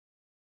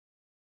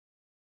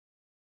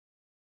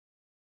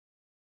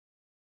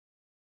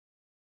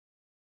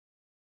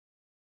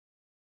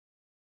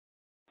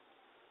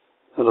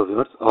Hello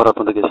viewers, আবার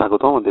আপনাদেরকে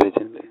স্বাগত আমাদের এই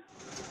চ্যানেলে।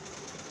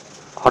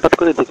 হঠাৎ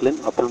করে দেখলেন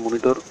আপনার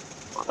মনিটর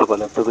অথবা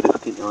ল্যাপটপের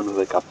স্ক্রিন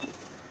এমনভাবে কাঁপছে,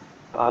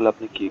 তাহলে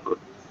আপনি কি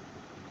করবেন?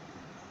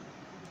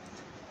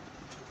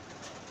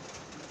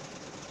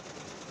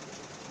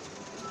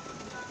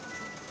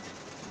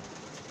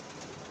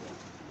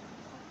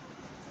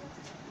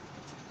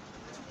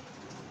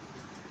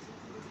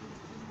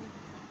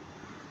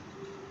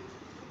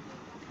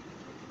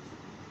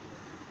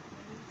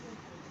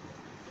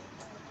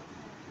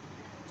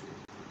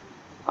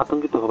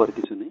 আতঙ্কিত হবার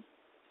কিছু নেই।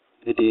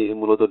 এটি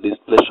মূলত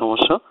ডিসপ্লের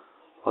সমস্যা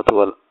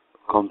অথবা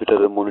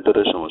কম্পিউটারের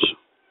মনিটরের সমস্যা।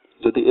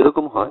 যদি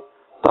এরকম হয়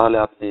তাহলে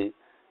আপনি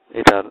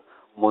এটার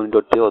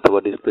মনিটরটি অথবা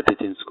ডিসপ্লেটি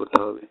চেঞ্জ করতে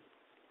হবে।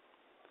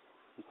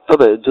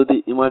 তবে যদি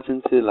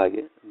ইমার্জেন্সি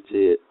লাগে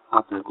যে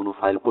আপনার কোনো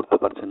ফাইল পড়তে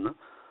পারছেন না,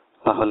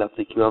 তাহলে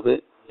আপনি কিভাবে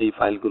এই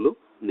ফাইলগুলো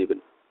নেবেন?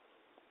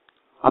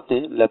 আপনি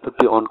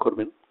ল্যাপটপটি অন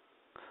করবেন।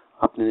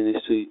 আপনি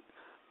নিশ্চয়ই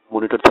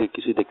মনিটর থেকে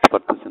কিছুই দেখতে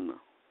পারতেছেন না।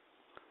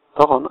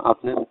 তখন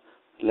আপনি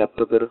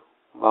ল্যাপটপের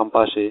বাম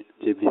পাশে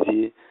যে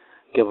ভিজিএ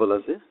কেবল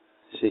আছে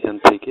সেখান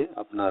থেকে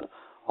আপনার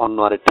অন্য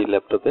আরেকটি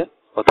ল্যাপটপে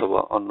অথবা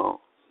অন্য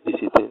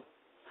পিসিতে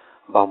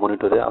বা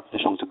মনিটরে আপনি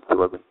সংযোগ দিতে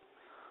পারবেন।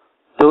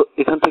 তো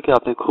এখান থেকে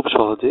আপনি খুব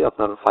সহজে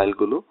আপনার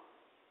ফাইলগুলো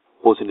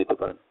পৌঁছে নিতে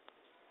পারেন।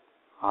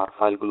 আর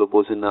ফাইলগুলো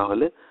পৌঁছে না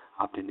হলে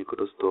আপনি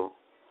নিকটস্থ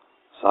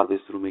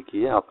সার্ভিস রুমে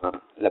গিয়ে আপনার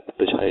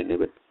ল্যাপটপটা সারিয়ে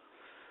নেবেন।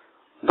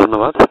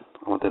 ধন্যবাদ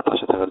আমাদের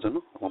পাশে থাকার জন্য।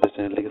 আমাদের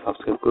চ্যানেলটিকে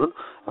সাবস্ক্রাইব করুন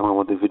এবং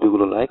আমাদের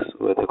ভিডিওগুলো লাইকস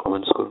ও এতে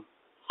কমেন্টস করুন।